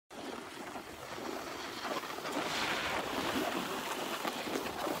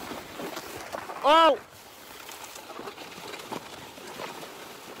Oh!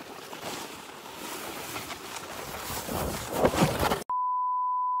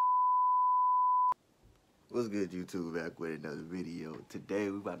 What's good, YouTube? Back with another video.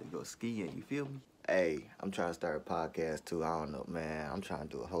 Today we about to go skiing, you feel me? Hey, I'm trying to start a podcast too. I don't know, man. I'm trying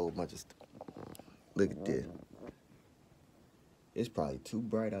to do a whole bunch of stuff. Look at this. It's probably too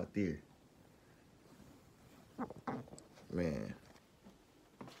bright out there. Man.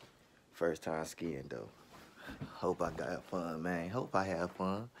 First time skiing though. Hope I got fun, man. Hope I have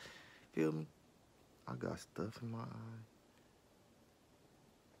fun. Feel me? I got stuff in my eye.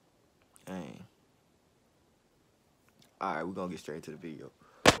 Dang. Alright, we're gonna get straight to the video.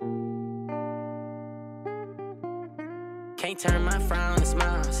 Can't turn my frown to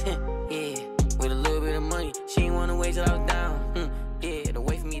smiles, yeah. With a little bit of money, she ain't wanna wait till I was down, yeah. To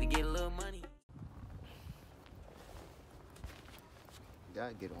wait for me to get a little money.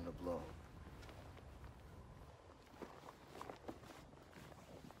 Gotta get on the vlog.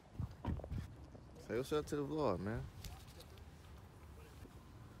 Say what's up to the vlog, man.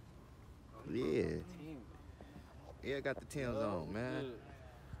 Yeah. Yeah, I got the Timbs on, man.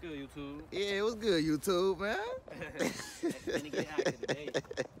 Good YouTube. Yeah, it was good, YouTube, man.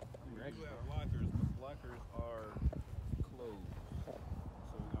 Blockers are closed, so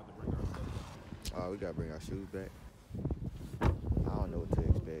we got to bring our stuff back. Oh, we gotta bring our shoes back. I don't know what to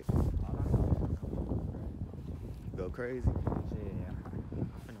expect. Go crazy. Yeah, I'm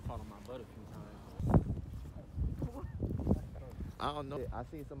finna fall on my butt a few times. I don't know. I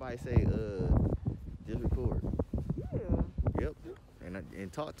seen somebody say, just record. Yeah. Yep.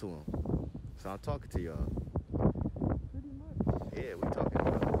 And talk to him. So I'm talking to y'all. Pretty much. Yeah, we talking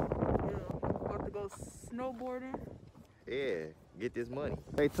about. Yeah. About to go snowboarding. Yeah, get this money.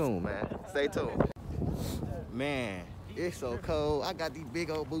 Stay tuned, man. Stay tuned. Man, it's so cold. I got these big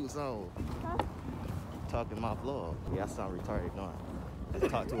old boots on. Talking my vlog. Yeah, I sound retarded, don't I?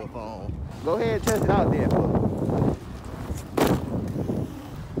 Just talk to a phone. Go ahead and test it out there, bro.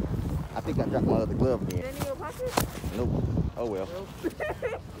 I think I dropped my other glove again. Is it in your pocket? Nope. Oh well. Nope.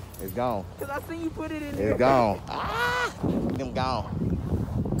 It's gone. Cause I seen you put it in there. It's gone. Ah! Them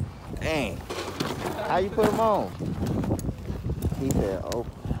gone. Dang. How you put them on? He said,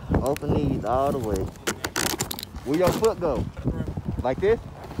 open these all the way. Where your foot go? Like this?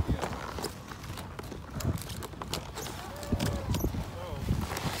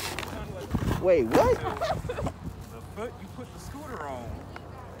 Wait, what? The foot you put the scooter on,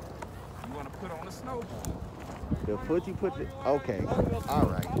 you want to put on the snowboard. The foot you put the... Okay. All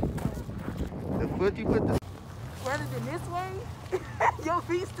right. The foot you put the... Rather than this way, your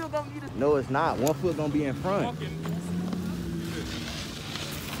feet still gonna be the... No, it's not. One foot gonna be in front.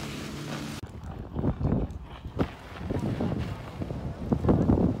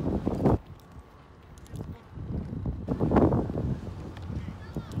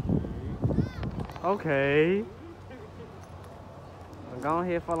 Okay. Go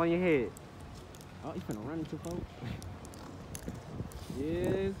ahead, fall on your head. Oh, you finna run into folks?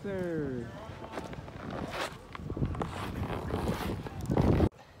 Yes, sir.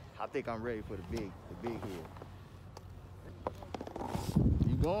 I think I'm ready for the big hill.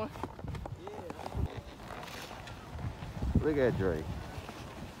 You going? Yeah. Look at Dre.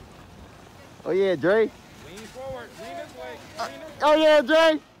 Oh yeah, Dre. Lean forward, lean this way. Lean this way. Oh yeah,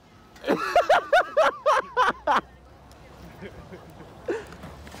 Dre.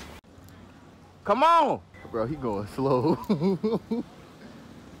 Come on. Bro, he going slow.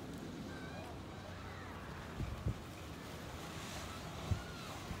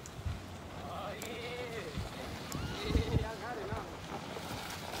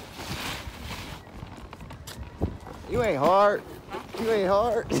 You ain't hard. You ain't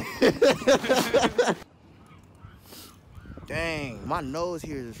hard. Dang, my nose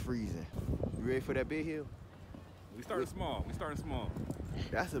here is freezing. You ready for that big hill? We starting small. We starting small.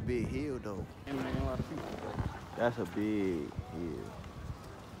 That's a big hill though. And there ain't a lot of people. That's a big hill.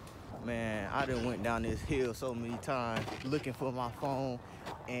 Man, I done went down this hill so many times looking for my phone,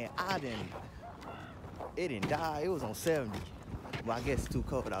 and it didn't die. It was on 70. Well, I guess it's too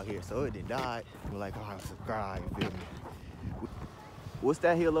cold out here, so it didn't die. We're like, oh, subscribe, you feel me? What's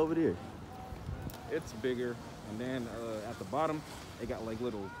that hill over there? It's bigger, and then at the bottom, they got like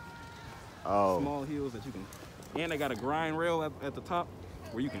little Oh. small hills that you can, and they got a grind rail at the top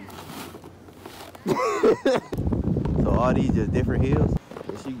where you can. So all these just different hills?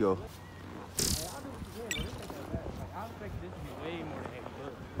 There she go. I expected this to be way more than 80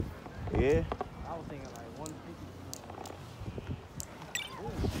 bucks. Yeah? I was thinking like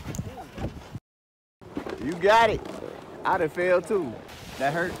 150. You got it. I done fell too.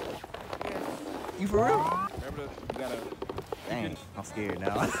 That hurt? Yes. You for real? Remember, you gotta. Dang, I'm scared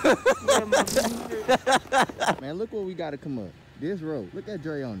now. Man, look what we gotta come up. This rope. Look at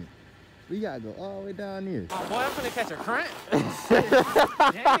Dre on it. We gotta go all the way down here. Oh, boy, I'm finna catch a cramp.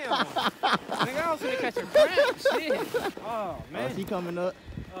 Damn. Nigga, I was finna catch a cramp. Shit. Oh, man. Oh, she coming up.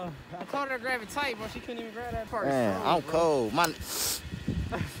 I told her to grab it tight, but she couldn't even grab that part. Man, I'm cold. My...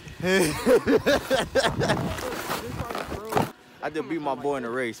 I just beat my boy in the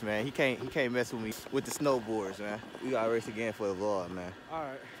race, man. He can't mess with me with the snowboards, man. We gotta race again for the vlog, man. All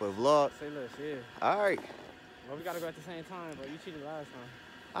right. For the vlog? Say less, yeah. All right. Well, we gotta go at the same time, bro. You cheated last time.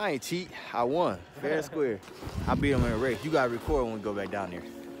 I ain't cheat. I won. Fair and square. I beat him in a race. You gotta record when we go back down there.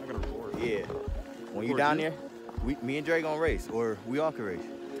 I gotta record. Yeah. When you down there, me and Dre gonna race, or we all can race.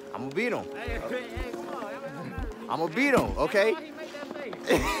 I'm gonna beat him. Hey, come on. I'm gonna beat him, okay? Why he make that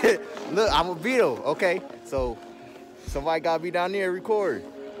face? Look, I'm gonna beat him, okay? So somebody gotta be down there and record.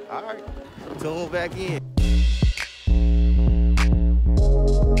 All right. Tune back in.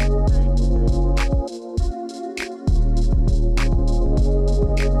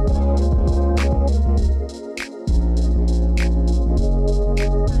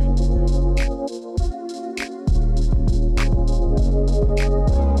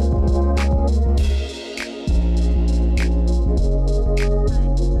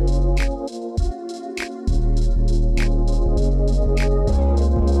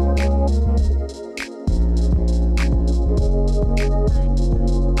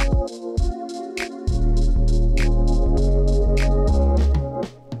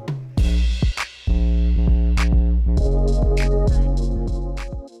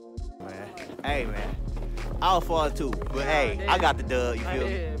 Hey man, I was falling too, but hey, I got the dub. You feel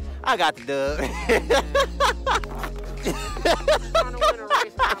me? I got the dub. Trying to win a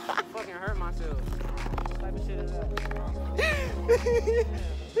race, man. I fucking hurt myself. What type of shit is that?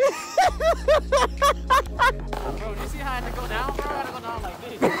 Bro, you see how I had to go down, bro? I had to go down like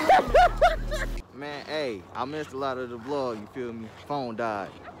this. Man, hey, I missed a lot of the vlog. You feel me? Phone died.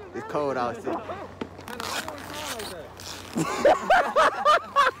 It's cold outside.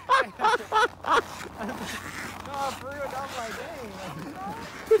 No, for real, I was like,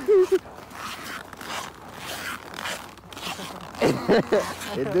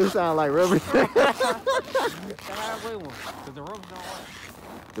 dang. It do sound like rubber. Can I have one? Because the ropes don't work.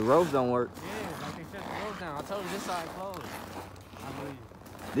 The ropes don't work. Yeah, like they shut the ropes down. I told you this side closed. I believe you.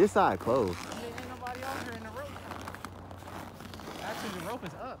 This side closed. Yeah, ain't nobody on here in the rope. Actually, the rope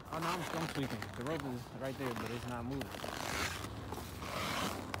is up. Oh, no, I'm tweaking. The rope is right there, but it's not moving.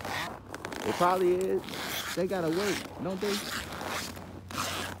 It probably is. They gotta wait, don't they?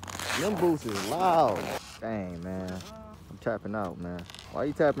 Them boots is loud. Dang, man. I'm tapping out, man. Why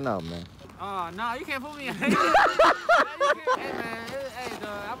you tapping out, man? Oh, no, you can't put me in. Hey, man. Hey,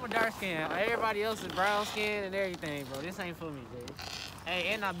 dog, I'm a dark skin. Everybody else is brown skin and everything, bro. This ain't for me, dude. Hey,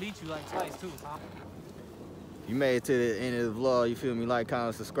 and I beat you like twice, too. You made it to the end of the vlog. You feel me? Like,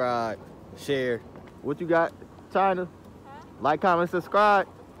 comment, subscribe, share. What you got, China? Huh? Like, comment, subscribe.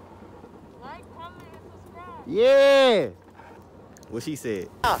 Like, comment, and subscribe. Yeah. What she said.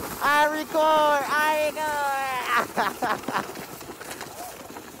 I record. I record.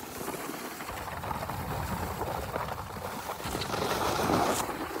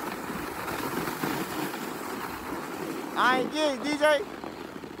 I ain't get it, DJ.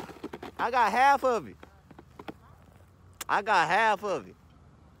 I got half of it. I got half of it.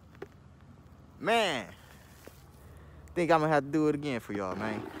 Man. Think I'm gonna have to do it again for y'all,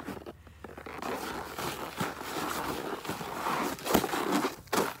 man.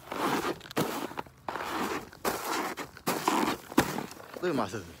 Look at my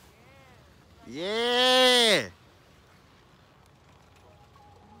sister. Yeah.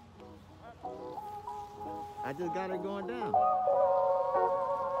 I just got her going down. Ow.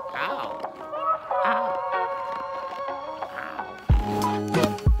 Ow. Ow.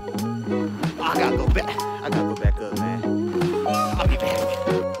 I gotta go back. I gotta go back up, man. I'll be back.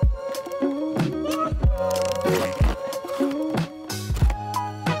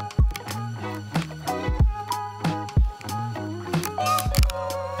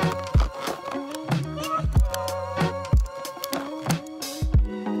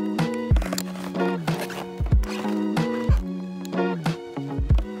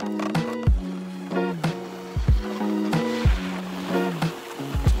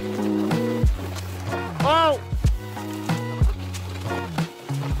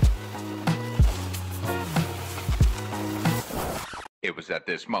 It was at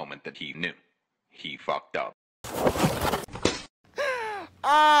this moment that he knew. He fucked up.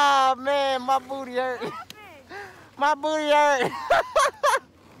 Oh man, my booty hurt. My booty hurt.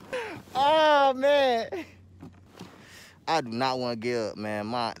 Oh, man. I do not want to get up, man.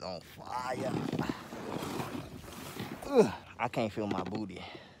 Mine's on fire. Ugh, I can't feel my booty.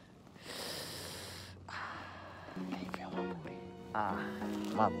 I can't feel my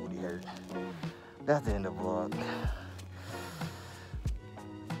booty. My booty hurt. That's the end of the vlog.